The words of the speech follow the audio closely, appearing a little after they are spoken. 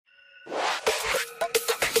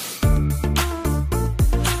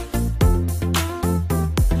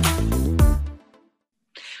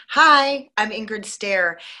Hi, I'm Ingrid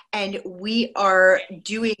Sthare, and we are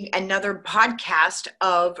doing another podcast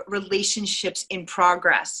of Relationships in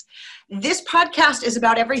Progress. This podcast is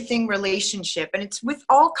about everything relationship, and it's with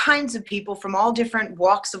all kinds of people from all different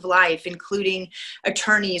walks of life, including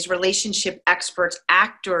attorneys, relationship experts,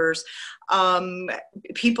 actors,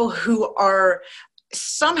 people who are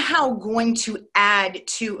somehow going to add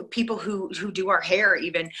to people who do our hair,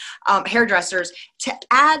 even hairdressers, to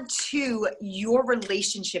add to your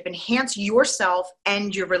relationship, enhance yourself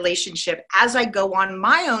and your relationship as I go on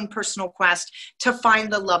my own personal quest to find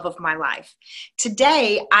the love of my life.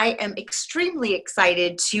 Today, I am extremely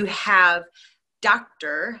excited to have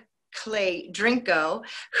Dr. Clay Drinko,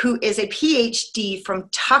 who is a Ph.D. from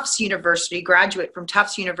Tufts University, graduate from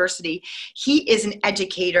Tufts University. He is an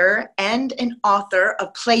educator and an author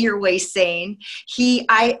of Your Way Sane.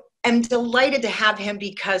 I am delighted to have him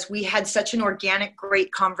because we had such an organic, great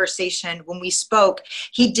conversation when we spoke.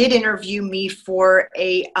 He did interview me for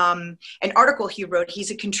an article he wrote.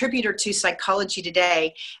 He's a contributor to Psychology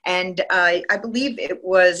Today, and I believe it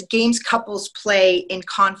was games couples play in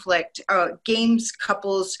conflict, games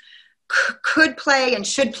couples could play and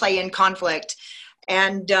should play in conflict.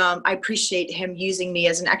 And I appreciate him using me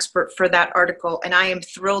as an expert for that article. And I am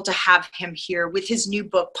thrilled to have him here with his new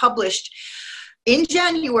book published in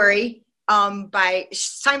January by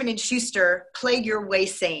Simon and Schuster, Your Way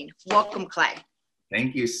Sane. Welcome, Clay.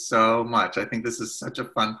 Thank you so much. I think this is such a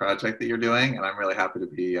fun project that you're doing, and I'm really happy to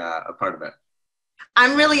be a part of it.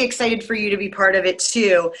 I'm really excited for you to be part of it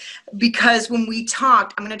too, because when we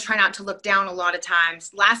talked, I'm going to try not to look down a lot of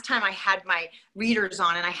times. Last time I had my readers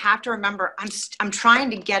on, and I have to remember I'm trying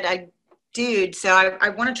to get a dude, so I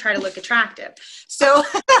want to try to look attractive. So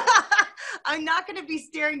I'm not going to be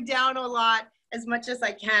staring down a lot as much as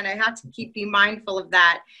I can. I have to be mindful of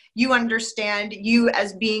that. You understand, you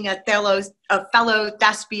as being a fellow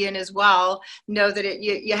thespian as well, know that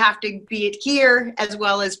you have to be it here as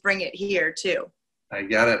well as bring it here too. I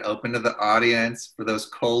get it. Open to the audience for those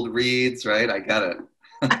cold reads, right? I get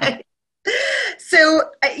it.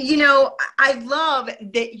 So, I love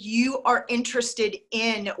that you are interested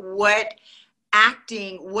in what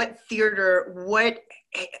acting, what theater,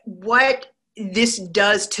 what this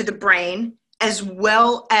does to the brain, as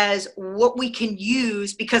well as what we can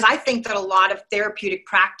use, because I think that a lot of therapeutic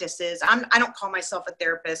practices, I don't call myself a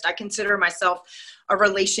therapist. I consider myself a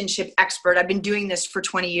relationship expert. I've been doing this for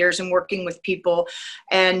 20 years and working with people.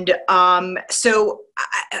 And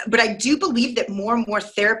but I do believe that more and more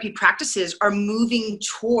therapy practices are moving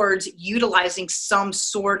towards utilizing some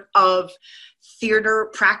sort of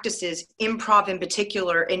theater practices, improv in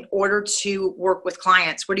particular, in order to work with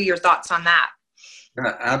clients. What are your thoughts on that?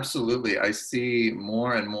 Yeah, absolutely. I see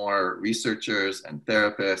more and more researchers and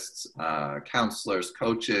therapists, counselors,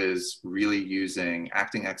 coaches really using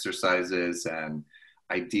acting exercises and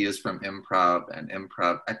ideas from improv and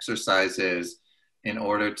improv exercises in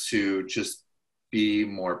order to just be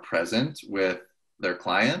more present with their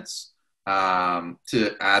clients,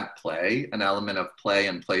 to add play, an element of play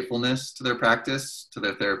and playfulness to their practice, to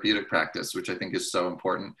their therapeutic practice, which I think is so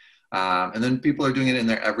important. And then people are doing it in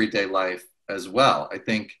their everyday life as well. I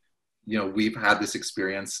think, we've had this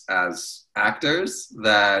experience as actors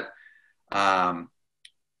that,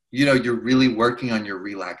 you're really working on your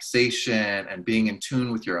relaxation and being in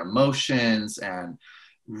tune with your emotions and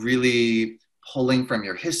really pulling from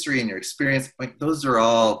your history and your experience. Like, those are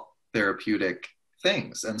all therapeutic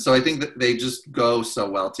things. And so I think that they just go so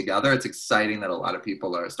well together. It's exciting that a lot of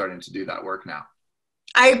people are starting to do that work now.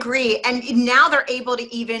 I agree. And now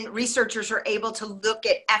researchers are able to look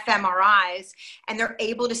at fMRIs, and they're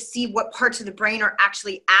able to see what parts of the brain are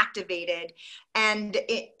actually activated. And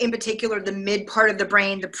in particular, the mid part of the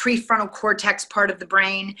brain, the prefrontal cortex part of the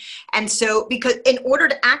brain. And so, because in order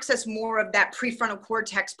to access more of that prefrontal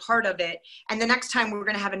cortex part of it, and the next time we're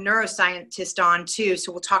going to have a neuroscientist on too,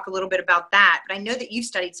 so we'll talk a little bit about that. But I know that you've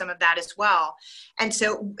studied some of that as well. And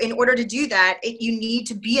so in order to do that, you need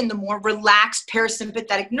to be in the more relaxed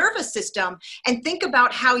parasympathetic nervous system. And think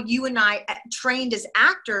about how you and I trained as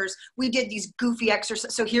actors, we did these goofy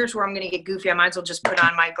exercises. So here's where I'm going to get goofy. I might as well just put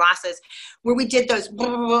on my glasses, where we did those,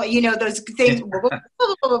 those things.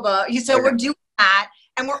 So we're doing that.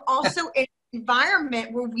 And we're also in an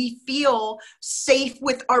environment where we feel safe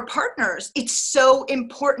with our partners. It's so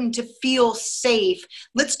important to feel safe.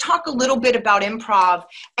 Let's talk a little bit about improv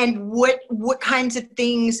and what kinds of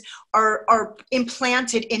things are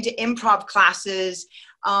implanted into improv classes,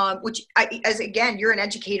 which again, you're an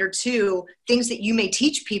educator too, things that you may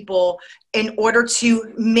teach people in order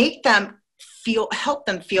to make them help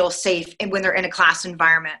them feel safe and when they're in a class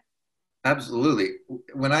environment. Absolutely.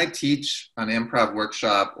 When I teach an improv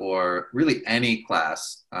workshop or really any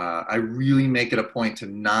class, I really make it a point to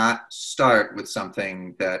not start with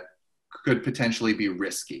something that could potentially be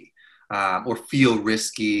risky, or feel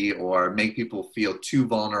risky, or make people feel too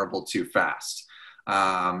vulnerable too fast.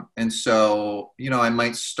 And so, I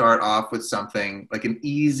might start off with something like an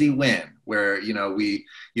easy win where, you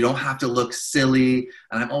don't have to look silly.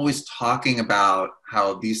 And I'm always talking about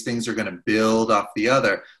how these things are going to build off the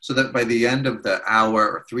other, so that by the end of the hour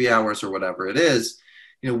or 3 hours or whatever it is,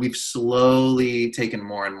 we've slowly taken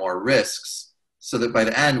more and more risks, so that by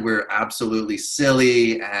the end we're absolutely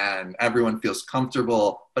silly and everyone feels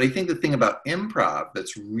comfortable. But I think the thing about improv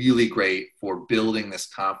that's really great for building this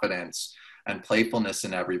confidence and playfulness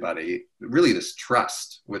in everybody, really this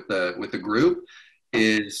trust with the group,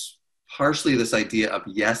 is partially this idea of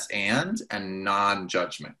yes and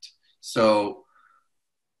non-judgment. So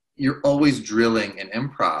you're always drilling in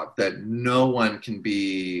improv that no one can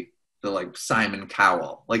be the like Simon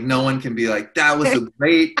Cowell. Like no one can be like, that was a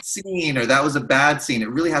great scene or that was a bad scene. It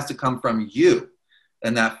really has to come from you.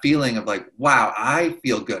 And that feeling of like, wow, I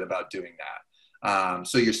feel good about doing that.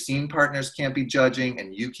 So your scene partners can't be judging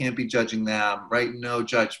and you can't be judging them, right? No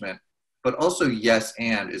judgment. But also yes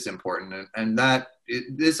and is important. And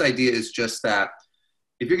this idea is just that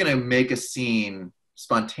if you're going to make a scene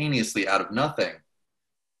spontaneously out of nothing,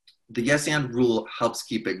 the yes and rule helps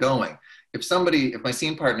keep it going. If my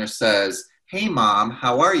scene partner says, hey mom,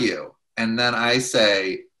 how are you? And then I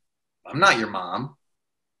say, I'm not your mom.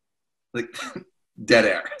 Like dead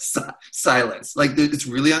air, silence. Like it's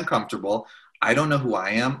really uncomfortable. I don't know who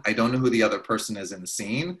I am. I don't know who the other person is in the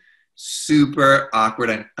scene. Super awkward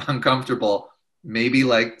and uncomfortable. Maybe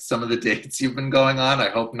like some of the dates you've been going on. I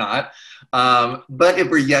hope not. But if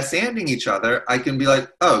we're yes-anding each other, I can be like,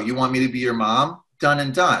 oh, you want me to be your mom? Done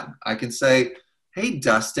and done. I can say, hey,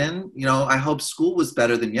 Dustin, I hope school was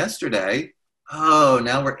better than yesterday. Oh,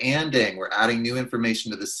 now we're anding. We're adding new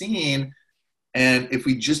information to the scene. And if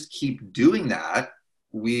we just keep doing that,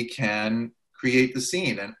 we can create the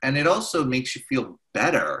scene. And it also makes you feel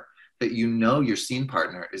better that your scene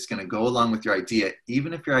partner is going to go along with your idea,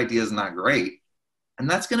 even if your idea is not great. And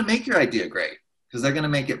that's going to make your idea great because they're going to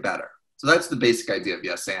make it better. So that's the basic idea of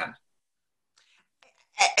yes and.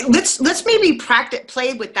 Let's maybe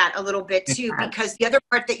play with that a little bit too, because the other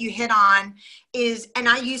part that you hit on is, and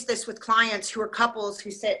I use this with clients who are couples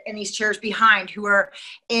who sit in these chairs behind, who are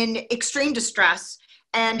in extreme distress.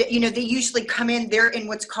 And, they usually come in, they're in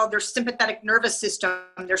what's called their sympathetic nervous system.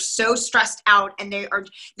 They're so stressed out and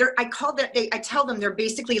I tell them they're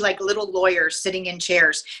basically like little lawyers sitting in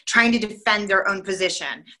chairs trying to defend their own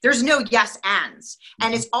position. There's no yes ands.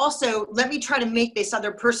 And it's also, let me try to make this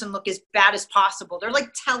other person look as bad as possible. They're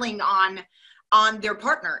like telling on their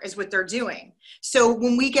partner is what they're doing. So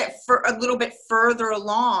when we get a little bit further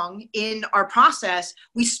along in our process,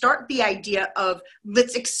 we start the idea of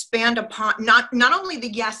let's expand upon not only the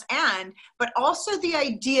yes and, but also the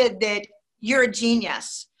idea that you're a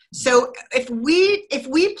genius. So if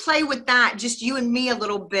we play with that, just you and me a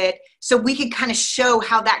little bit, so we can kind of show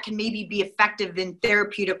how that can maybe be effective in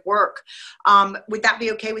therapeutic work. Would that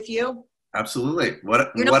be okay with you? Absolutely.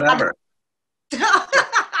 Whatever.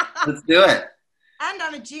 Let's do it. And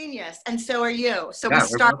I'm a genius, and so are you. So we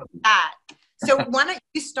start with that. So why don't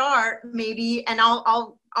you start maybe, and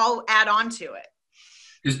I'll add on to it.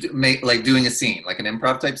 Just like doing a scene, like an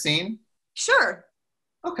improv type scene? Sure.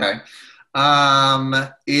 Okay.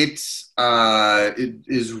 It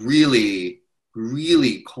is really,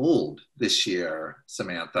 really cold this year,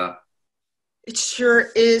 Samantha. It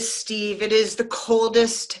sure is, Steve. It is the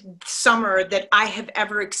coldest summer that I have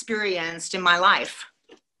ever experienced in my life.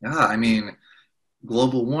 Yeah, I mean,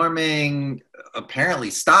 global warming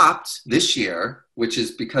apparently stopped this year, which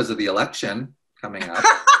is because of the election coming up,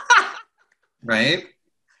 right?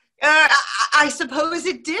 I suppose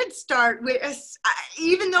it did start with,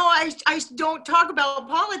 even though I don't talk about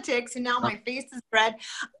politics and now my face is red,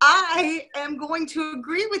 I am going to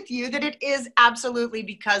agree with you that it is absolutely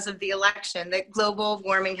because of the election that global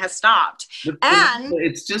warming has stopped. And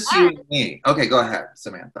it's just you and me. Okay, go ahead,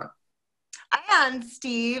 Samantha. And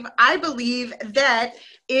Steve, I believe that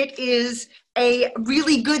it is a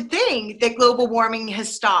really good thing that global warming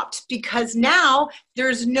has stopped, because now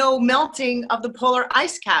there's no melting of the polar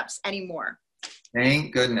ice caps anymore.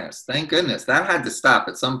 Thank goodness. Thank goodness. That had to stop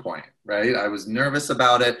at some point, right? I was nervous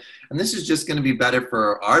about it. And this is just going to be better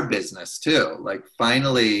for our business too. Like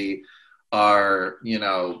finally our,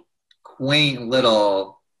 quaint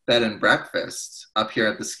little bed and breakfast up here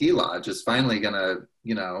at the ski lodge is finally going to,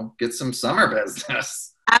 get some summer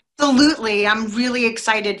business. Absolutely. I'm really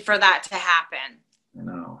excited for that to happen.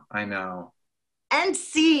 I know. And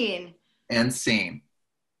seen. And seen.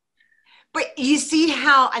 But you see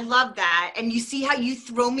how I love that. And you see how you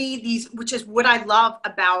throw me these, which is what I love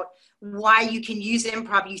about why you can use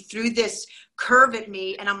improv. You threw this curve at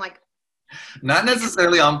me and I'm like, Not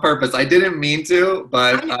necessarily on purpose. I didn't mean to,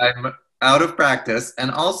 I but know. I'm out of practice.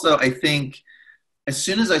 And also, I think as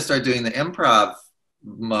soon as I start doing the improv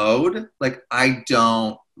mode, like I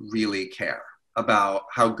don't really care about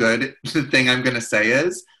how good the thing I'm going to say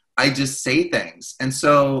is. I just say things. And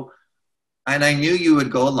so, and I knew you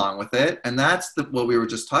would go along with it. And that's what we were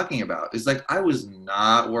just talking about is like, I was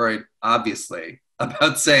not worried, obviously,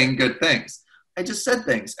 about saying good things. I just said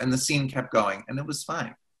things and the scene kept going and it was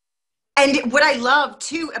fine. And what I love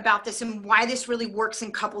too about this and why this really works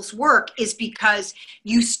in couples work is because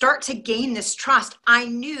you start to gain this trust. I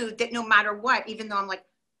knew that no matter what, even though I'm like,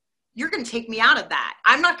 you're going to take me out of that.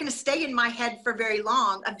 I'm not going to stay in my head for very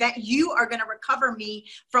long. That you are going to recover me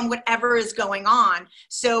from whatever is going on.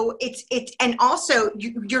 So it's, and also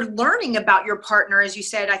you're learning about your partner, as you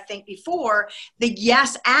said, I think before, the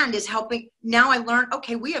yes and is helping. Now I learned,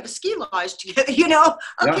 okay, we have a ski lodge together, Yeah.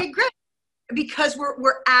 okay, great. Because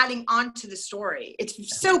we're adding on to the story.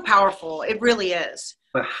 It's so powerful. It really is.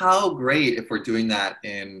 But how great if we're doing that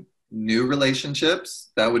in new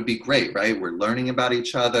relationships. That would be great, right? We're learning about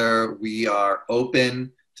each other. We are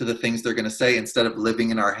open to the things they're going to say instead of living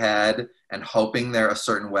in our head and hoping they're a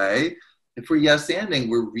certain way. If we're yes-anding,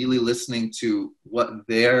 we're really listening to what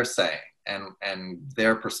they're saying and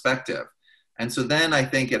their perspective. And so then I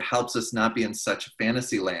think it helps us not be in such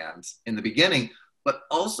fantasy land in the beginning, but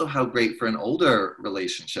also how great for an older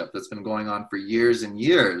relationship that's been going on for years and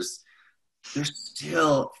years. There's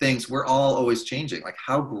still things, we're all always changing. Like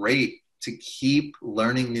how great to keep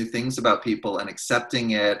learning new things about people and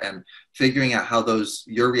accepting it and figuring out how those,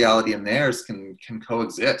 your reality and theirs can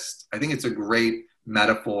coexist. I think it's a great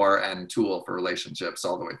metaphor and tool for relationships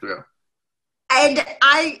all the way through. And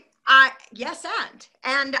yes,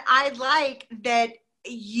 and I like that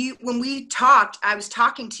when we talked, I was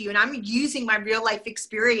talking to you and I'm using my real life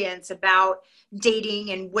experience about dating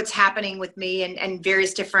and what's happening with me and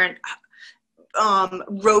various different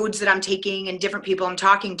roads that I'm taking and different people I'm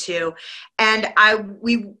talking to. And I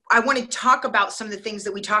want to talk about some of the things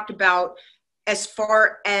that we talked about as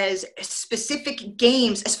far as specific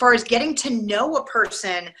games, as far as getting to know a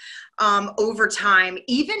person over time,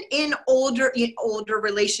 even in older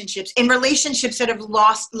relationships, in relationships that have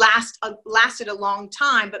lasted a long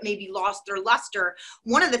time, but maybe lost their luster.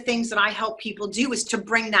 One of the things that I help people do is to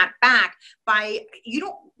bring that back by, you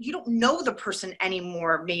don't know the person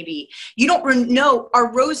anymore. Maybe you don't know,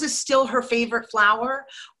 are roses still her favorite flower,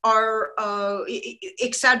 or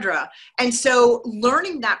etc. And so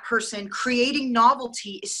learning that person, creating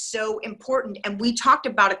novelty is so important. And we talked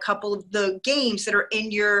about a couple of the games that are in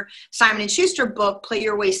your Simon and Schuster book, Play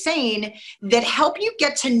Your Way Sane, that help you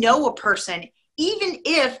get to know a person. Even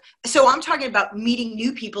if, so I'm talking about meeting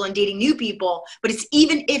new people and dating new people, but it's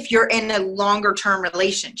even if you're in a longer term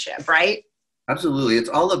relationship, right? Absolutely. It's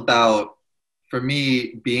all about, for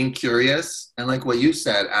me, being curious and like what you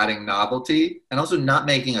said, adding novelty and also not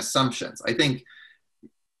making assumptions. I think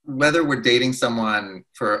whether we're dating someone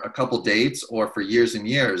for a couple dates or for years and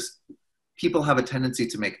years, people have a tendency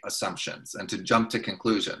to make assumptions and to jump to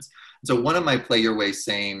conclusions. So one of my Play Your Way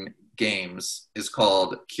Sane games is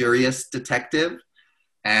called Curious Detective.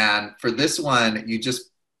 And for this one, you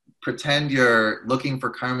just pretend you're looking for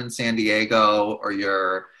Carmen Sandiego, or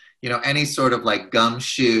you're, any sort of like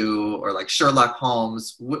gumshoe or like Sherlock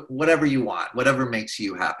Holmes, whatever you want, whatever makes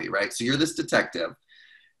you happy, right? So you're this detective.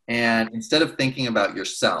 And instead of thinking about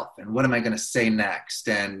yourself and what am I going to say next?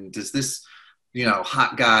 And does this,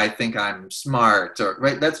 hot guy think I'm smart, or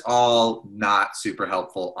right? That's all not super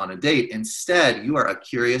helpful on a date. Instead, you are a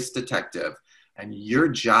curious detective and your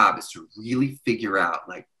job is to really figure out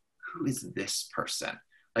like, who is this person?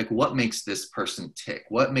 Like what makes this person tick?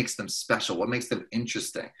 What makes them special? What makes them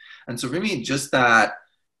interesting? And so for me, just that,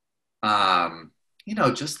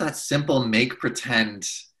 just that simple make pretend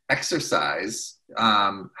exercise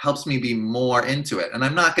helps me be more into it. And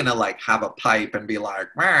I'm not going to like have a pipe and be like,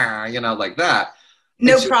 like that.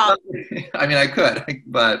 No problem. I mean, I could,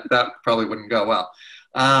 but that probably wouldn't go well.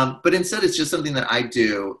 But instead, it's just something that I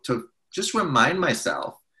do to just remind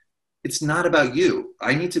myself, it's not about you.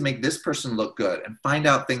 I need to make this person look good and find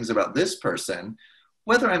out things about this person,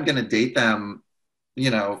 whether I'm going to date them,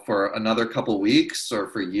 for another couple weeks or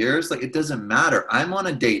for years. Like, it doesn't matter. I'm on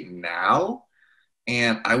a date now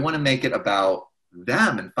and I want to make it about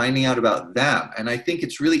them and finding out about them. And I think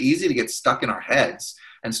it's really easy to get stuck in our heads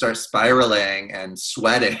and start spiraling and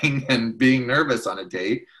sweating and being nervous on a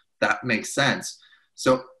date. That makes sense.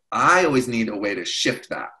 So I always need a way to shift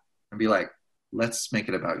that and be like, let's make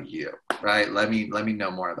it about you, right? Let me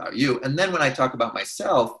know more about you. And then when I talk about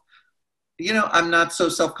myself, I'm not so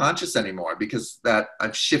self-conscious anymore because that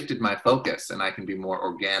I've shifted my focus and I can be more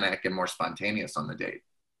organic and more spontaneous on the date.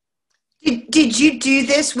 Did you do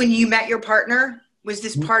this when you met your partner? Was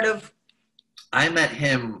this part of? I met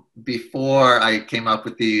him before I came up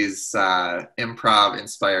with these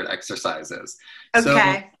improv-inspired exercises.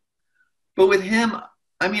 Okay. But with him,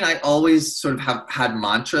 I mean, I always sort of have had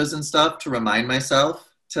mantras and stuff to remind myself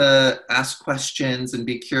to ask questions and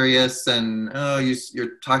be curious. And, oh,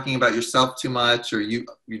 you're talking about yourself too much, or you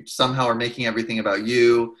somehow are making everything about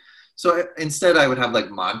you. So instead, I would have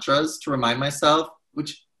like mantras to remind myself,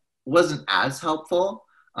 which wasn't as helpful.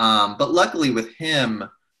 But luckily with him,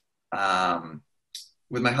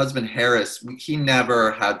 with my husband Harris, he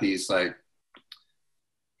never had these like,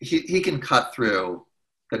 he can cut through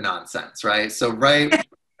the nonsense, right? So right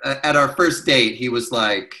at our first date, he was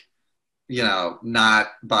like, not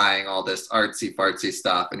buying all this artsy fartsy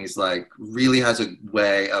stuff. And he's like, really has a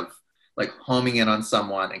way of like homing in on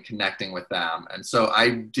someone and connecting with them. And so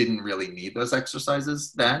I didn't really need those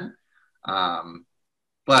exercises then.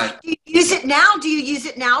 But do you use it now? Do you use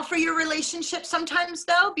it now for your relationship sometimes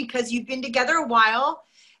though? Because you've been together a while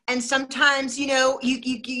and sometimes, you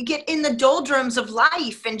get in the doldrums of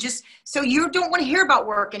life and just, so you don't want to hear about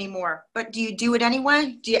work anymore, but do you do it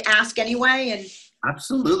anyway? Do you ask anyway? And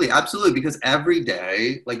Absolutely. Because every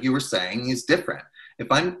day, like you were saying, is different.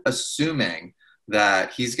 If I'm assuming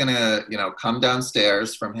that he's going to, come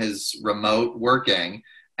downstairs from his remote working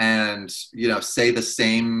and, say the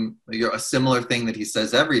same, a similar thing that he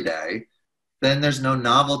says every day, then there's no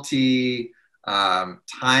novelty.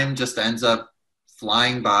 Time just ends up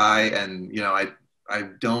flying by and, I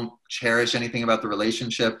don't cherish anything about the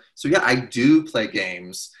relationship. So yeah, I do play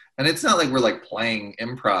games, and it's not like we're like playing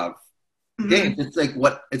improv games. It's like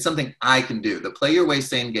it's something I can do. The Play Your Way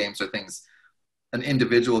Sane games are things an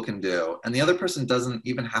individual can do, and the other person doesn't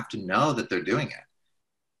even have to know that they're doing it.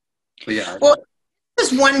 But yeah. Well,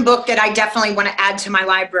 this is one book that I definitely want to add to my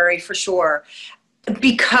library for sure,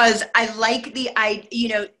 because I like the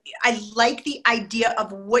idea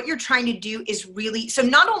of what you're trying to do is really, so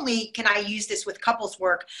not only can I use this with couples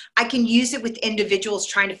work, I can use it with individuals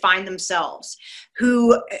trying to find themselves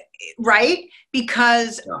right?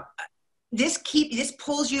 Because this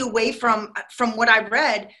pulls you away from what I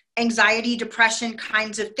read, anxiety, depression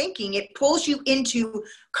kinds of thinking. It pulls you into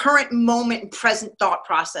current moment and present thought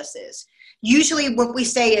processes. Usually what we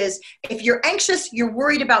say is, if you're anxious, you're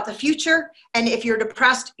worried about the future. And if you're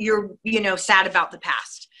depressed, you're, sad about the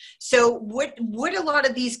past. So what a lot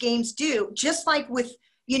of these games do, just like with,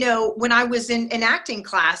 when I was in an acting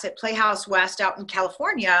class at Playhouse West out in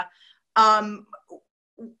California,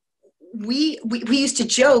 we used to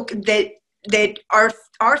joke that our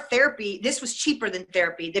therapy, this was cheaper than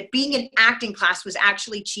therapy, that being in acting class was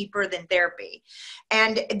actually cheaper than therapy.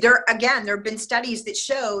 And there have been studies that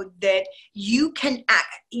show that you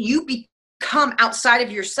become outside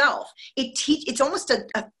of yourself. It's almost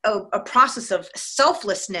a process of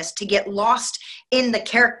selflessness to get lost in the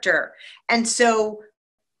character. And so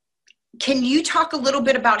can you talk a little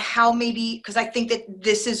bit about how maybe, because I think that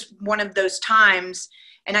this is one of those times,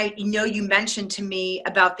 and I know you mentioned to me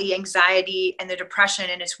about the anxiety and the depression,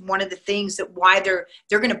 and it's one of the things that why they're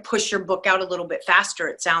going to push your book out a little bit faster,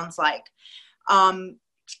 it sounds like.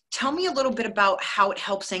 Tell me a little bit about how it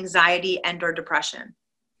helps anxiety and or depression.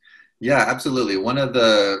 Yeah, absolutely. One of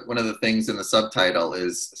the things in the subtitle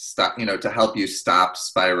is stop, to help you stop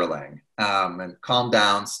spiraling, and calm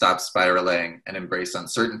down, stop spiraling, and embrace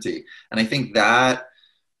uncertainty. And I think that,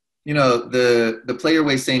 the Play Your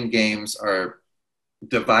Way Sane games are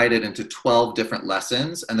divided into 12 different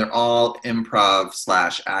lessons, and they're all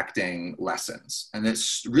improv/acting lessons. And it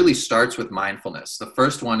really starts with mindfulness. The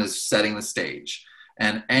first one is setting the stage.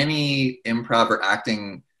 And any improv or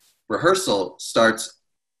acting rehearsal starts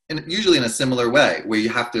usually in a similar way, where you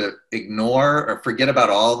have to ignore or forget about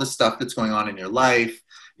all the stuff that's going on in your life,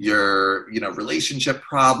 your relationship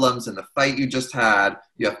problems and the fight you just had.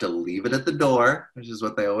 You have to leave it at the door, which is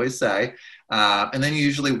what they always say. And then you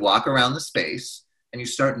usually walk around the space and you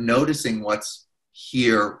start noticing what's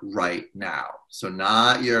here right now. So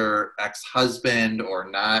not your ex-husband or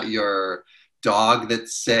not your dog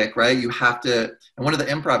that's sick, right? You have to, and one of the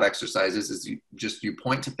improv exercises is you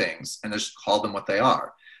point to things and just call them what they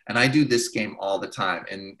are. And I do this game all the time.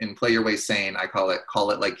 In Play Your Way Sane, I call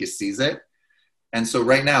it like you sees it. And so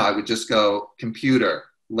right now I would just go computer,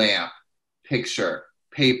 lamp, picture,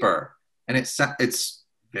 paper. And it's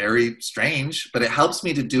very strange, but it helps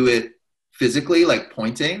me to do it physically, like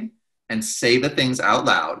pointing, and say the things out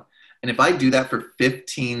loud. And if I do that for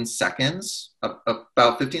 15 seconds,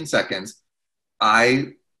 about 15 seconds,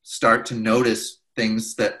 I start to notice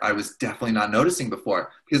things that I was definitely not noticing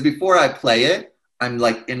before. Because before I play it, I'm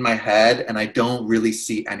like in my head and I don't really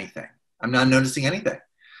see anything. I'm not noticing anything.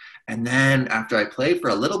 And then after I play for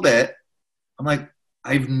a little bit, I'm like,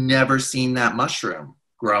 I've never seen that mushroom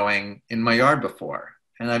growing in my yard before.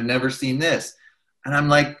 And I've never seen this. And I'm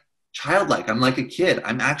like childlike. I'm like a kid.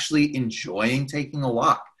 I'm actually enjoying taking a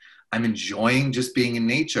walk. I'm enjoying just being in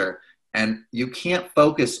nature. And you can't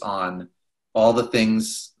focus on all the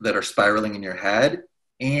things that are spiraling in your head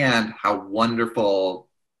and how wonderful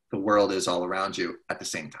the world is all around you at the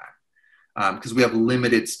same time. Because we have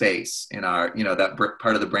limited space in our, that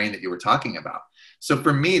part of the brain that you were talking about. So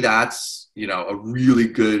for me, that's, a really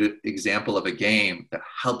good example of a game that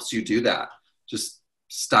helps you do that. Just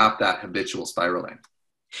stop that habitual spiraling.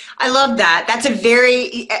 I love that.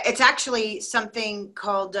 It's actually something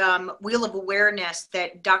called Wheel of Awareness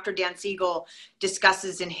that Dr. Dan Siegel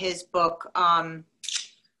discusses in his book.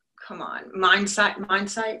 Mindsight.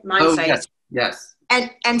 Oh, yes.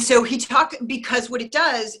 And so he talked, because what it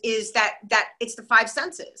does is that it's the five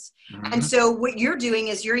senses. Mm-hmm. And so what you're doing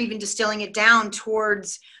is you're even distilling it down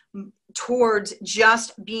towards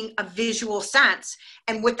just being a visual sense.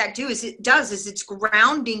 And what that is it's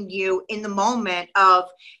grounding you in the moment of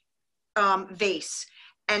vase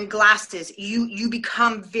and glasses. You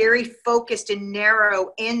become very focused and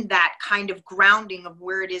narrow in that kind of grounding of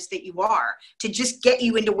where it is that you are, to just get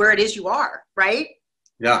you into where it is you are, right?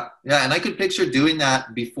 Yeah. And I could picture doing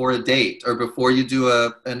that before a date or before you do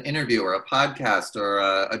an interview or a podcast or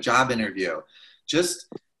a job interview, just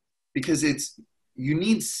because you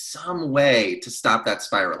need some way to stop that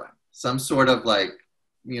spiraling, some sort of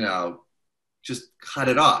just cut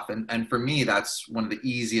it off. And for me, that's one of the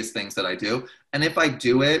easiest things that I do. And if I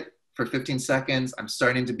do it for 15 seconds, I'm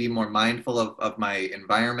starting to be more mindful of my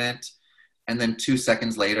environment. And then 2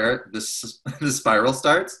 seconds later, the spiral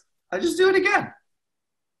starts. I just do it again.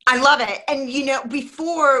 I love it. And,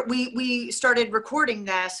 before we started recording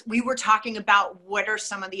this, we were talking about what are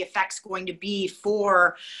some of the effects going to be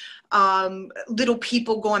for little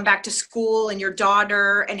people going back to school and your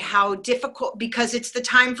daughter, and how difficult, because it's the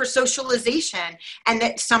time for socialization, and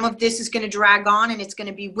that some of this is going to drag on, and it's going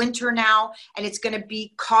to be winter now, and it's going to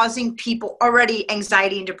be causing people already.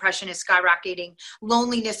 Anxiety and depression is skyrocketing.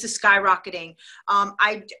 Loneliness is skyrocketing.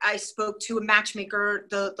 I spoke to a matchmaker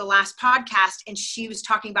the last podcast, and she was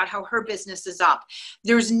talking about how her business is up.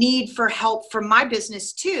 There's need for help for my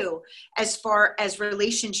business too, as far as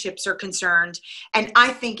relationships are concerned. And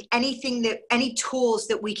I think any tools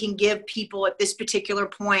that we can give people at this particular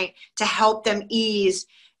point to help them ease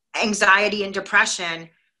anxiety and depression,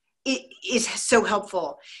 it is so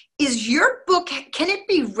helpful. Is your book, can it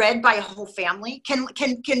be read by a whole family? Can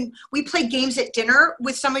we play games at dinner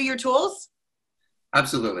with some of your tools?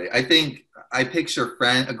 Absolutely. I think I picture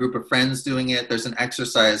a group of friends doing it. There's an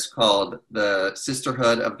exercise called the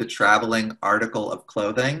Sisterhood of the Traveling Article of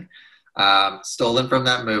Clothing, stolen from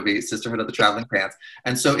that movie, Sisterhood of the Traveling Pants.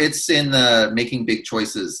 And so it's in the Making Big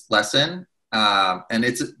Choices lesson. And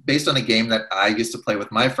it's based on a game that I used to play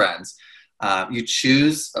with my friends. You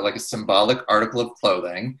choose a symbolic article of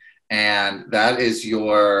clothing, and that is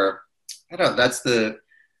that's the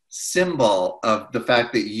symbol of the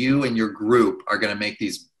fact that you and your group are going to make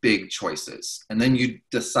these big choices. And then you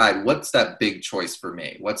decide, what's that big choice for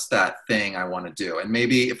me? What's that thing I want to do? And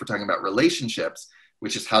maybe if we're talking about relationships,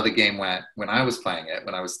 which is how the game went when I was playing it,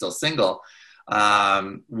 when I was still single,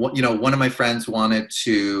 one of my friends wanted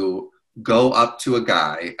to go up to a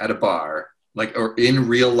guy at a bar, or in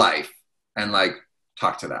real life, and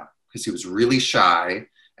talk to them, because he was really shy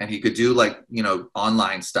and he could do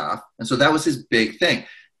online stuff. And so that was his big thing.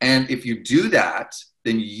 And if you do that,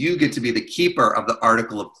 then you get to be the keeper of the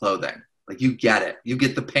article of clothing. You get it. You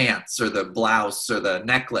get the pants or the blouse or the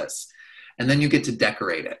necklace. And then you get to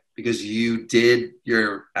decorate it because you did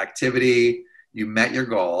your activity, you met your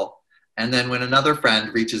goal. And then when another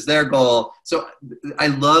friend reaches their goal. So I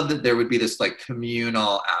love that there would be this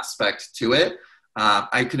communal aspect to it.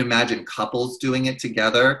 I can imagine couples doing it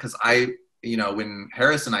together, because when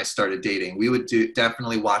Harris and I started dating, we would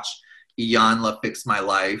definitely watch Iyanla Fix My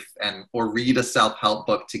Life or read a self-help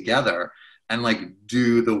book together and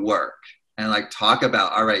do the work and talk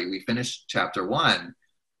about, all right, we finished chapter 1.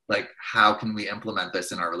 How can we implement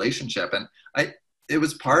this in our relationship? And I think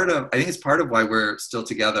it's part of why we're still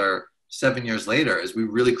together 7 years later, is we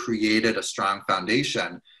really created a strong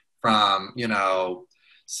foundation from,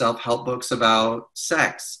 self-help books about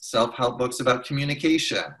sex, self-help books about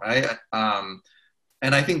communication, right?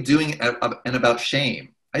 And I think doing and about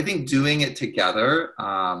shame. I think doing it together,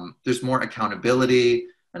 there's more accountability,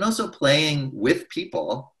 and also playing with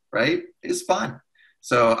people, right, is fun.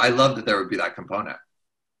 So I love that there would be that component.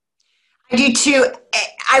 I do too.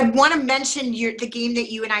 I want to mention the game that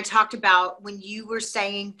you and I talked about when you were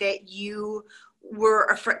saying that you were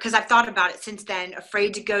afraid, because I've thought about it since then,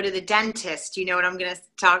 afraid to go to the dentist. You know what I'm going to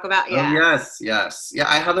talk about? Oh, Yeah. yes, yes. Yeah,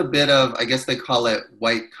 I have a bit of, I guess they call it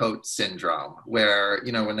white coat syndrome, where,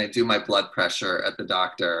 when they do my blood pressure at the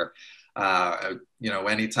doctor,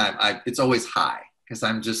 anytime it's always high, because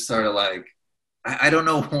I'm just sort of like, I don't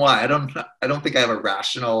know why. I don't think I have a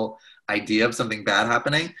rational idea of something bad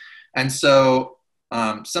happening. And so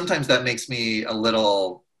sometimes that makes me a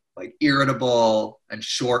little like irritable and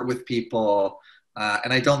short with people.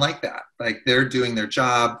 And I don't like that. Like, they're doing their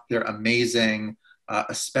job. They're amazing.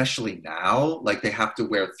 Especially now, like, they have to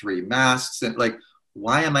wear 3 masks, and like,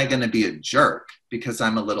 why am I going to be a jerk because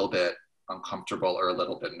I'm a little bit uncomfortable or a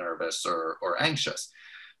little bit nervous or anxious?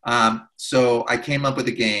 So I came up with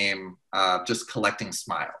a game, just collecting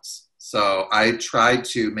smiles. So I tried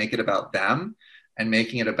to make it about them and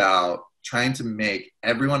making it about trying to make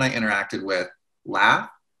everyone I interacted with laugh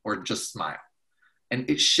or just smile. And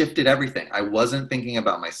it shifted everything. I wasn't thinking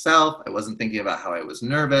about myself. I wasn't thinking about how I was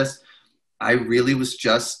nervous. I really was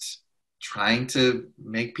just trying to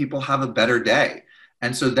make people have a better day.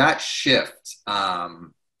 And so that shift,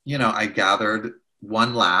 I gathered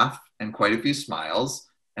 1 laugh and quite a few smiles,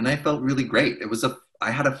 and I felt really great.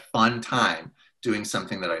 I had a fun time doing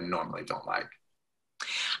something that I normally don't like.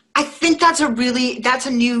 I think that's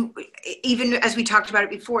a new, even as we talked about it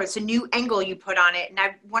before, it's a new angle you put on it. And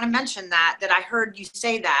I want to mention that I heard you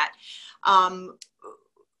say that,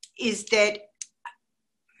 is that,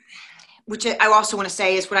 which I also want to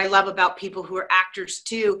say is what I love about people who are actors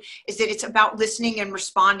too, is that it's about listening and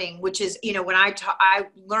responding, which is, when I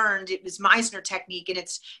learned, it was Meisner technique, and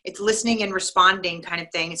it's listening and responding kind of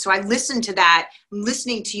thing. And so I listened to that,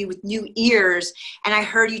 listening to you with new ears. And I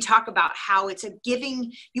heard you talk about how it's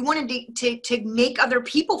you wanted to make other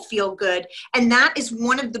people feel good. And that is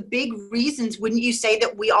one of the big reasons, wouldn't you say,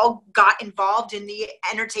 that we all got involved in the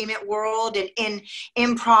entertainment world and in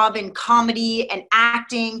improv and comedy and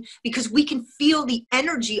acting, because we can feel the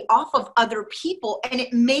energy off of other people, and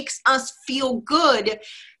it makes us feel good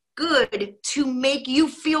to make you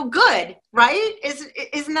feel good, right?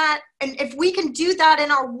 Isn't that, and if we can do that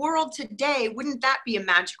in our world today, wouldn't that be a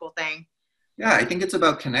magical thing? Yeah, I think it's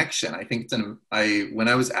about connection. I think when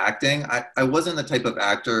I was acting, I wasn't the type of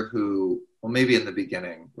actor who, well, maybe in the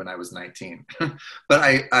beginning when I was 19, but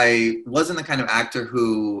I wasn't the kind of actor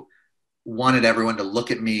who wanted everyone to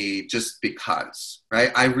look at me just because,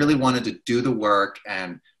 right? I really wanted to do the work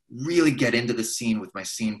and really get into the scene with my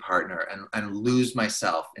scene partner and lose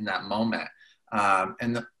myself in that moment.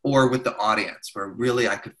 Or with the audience, where really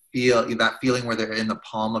I could feel that feeling where they're in the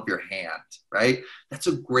palm of your hand, right? That's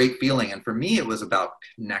a great feeling. And for me, it was about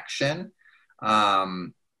connection,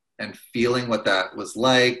 and feeling what that was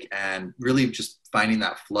like, and really just finding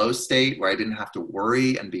that flow state where I didn't have to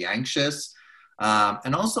worry and be anxious.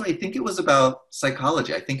 And also, I think it was about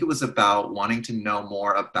psychology. I think it was about wanting to know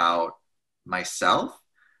more about myself.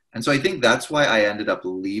 And so I think that's why I ended up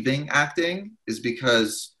leaving acting, is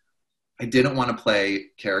because I didn't want to play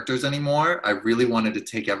characters anymore. I really wanted to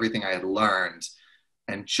take everything I had learned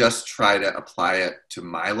and just try to apply it to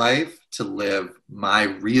my life, to live my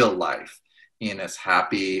real life in as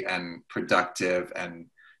happy and productive and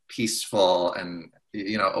peaceful and,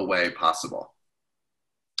 a way possible.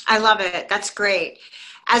 I love it. That's great.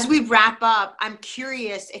 As we wrap up, I'm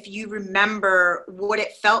curious if you remember what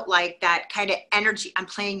it felt like, that kind of energy. I'm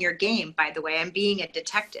playing your game, by the way. I'm being a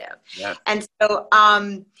detective. Yeah. And so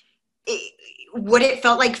what it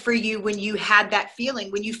felt like for you when you had that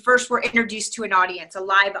feeling, when you first were introduced to an audience, a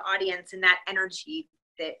live audience, and that energy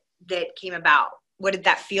that came about. What did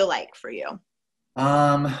that feel like for you?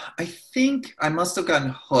 I think I must have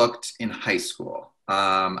gotten hooked in high school.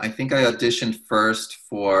 I think I auditioned first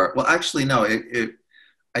for, well, actually, no,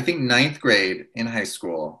 I think 9th grade in high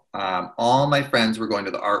school, all my friends were going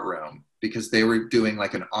to the art room because they were doing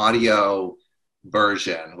like an audio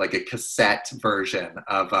version, like a cassette version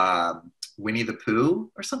of Winnie the Pooh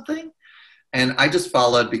or something. And I just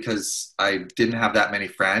followed because I didn't have that many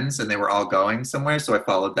friends and they were all going somewhere. So I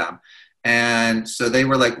followed them. And so they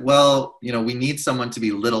were like, well, we need someone to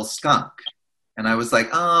be Little Skunk. And I was like,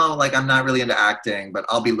 oh, like, I'm not really into acting, but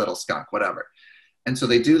I'll be Little Skunk, whatever. And so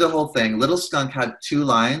they do the whole thing. Little Skunk had 2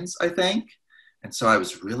 lines, I think. And so I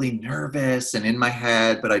was really nervous and in my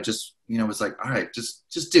head, but I just, was like, all right,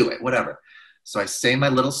 just do it, whatever. So I say my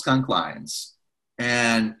Little Skunk lines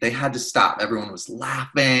and they had to stop. Everyone was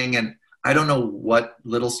laughing and I don't know what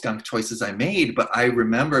little skunk choices I made, but I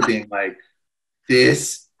remember being like,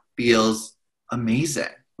 this feels amazing.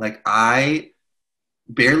 Like I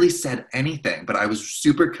barely said anything, but I was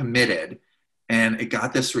super committed and it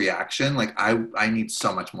got this reaction. Like I need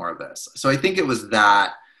so much more of this. So I think it was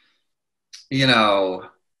that, you know,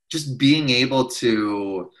 just being able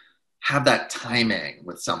to have that timing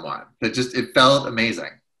with someone that just, it felt amazing.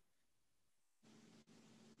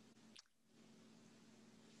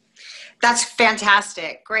 That's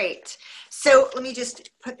fantastic. Great. So let me just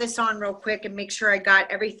put this on real quick and make sure I got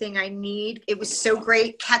everything I need. It was so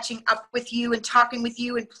great catching up with you and talking with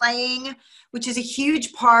you and playing, which is a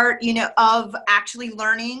huge part, you know, of actually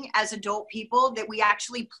learning as adult people, that we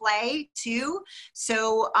actually play too.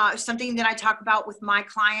 So something that I talk about with my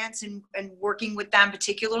clients and working with them,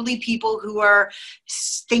 particularly people who are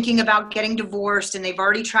thinking about getting divorced and they've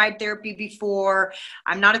already tried therapy before.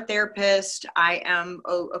 I'm not a therapist. I am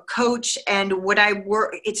a coach, and what I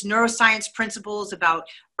work, it's neuroscience principles about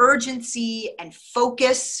urgency and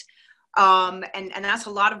focus. And that's a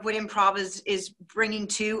lot of what improv is bringing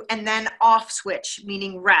to. And then off switch,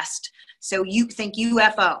 meaning rest. So you think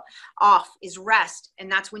UFO, off is rest.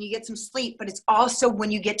 And that's when you get some sleep, but it's also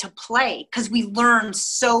when you get to play, because we learn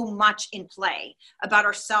so much in play about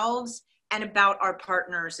ourselves and about our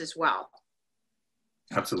partners as well.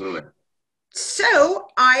 Absolutely. So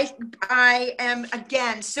I am,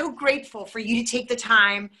 again, so grateful for you to take the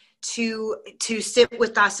time to sit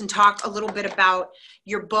with us and talk a little bit about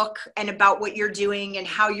your book and about what you're doing and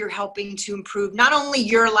how you're helping to improve not only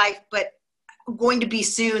your life, but going to be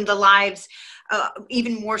soon the lives,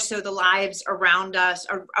 even more so the lives around us,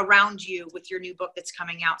 around you, with your new book that's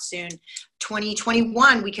coming out soon.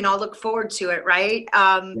 2021, we can all look forward to it, right?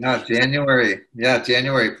 Yeah, January. Yeah,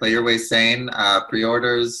 January. Play Your Way Sane.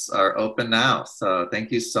 Pre-orders are open now. So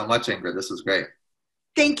thank you so much, Ingrid. This was great.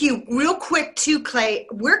 Thank you. Real quick too, Clay,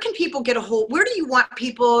 where can people get a hold? Where do you want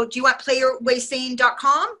people? Do you want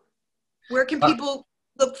playyourwaysane.com? Where can people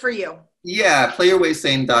look for you? Yeah,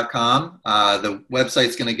 playyourwaysane.com. The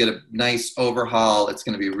website's going to get a nice overhaul. It's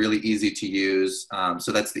going to be really easy to use.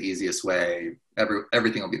 So that's the easiest way.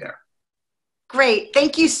 Everything will be there. Great.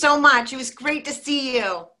 Thank you so much. It was great to see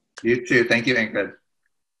you. You too. Thank you, Ingrid.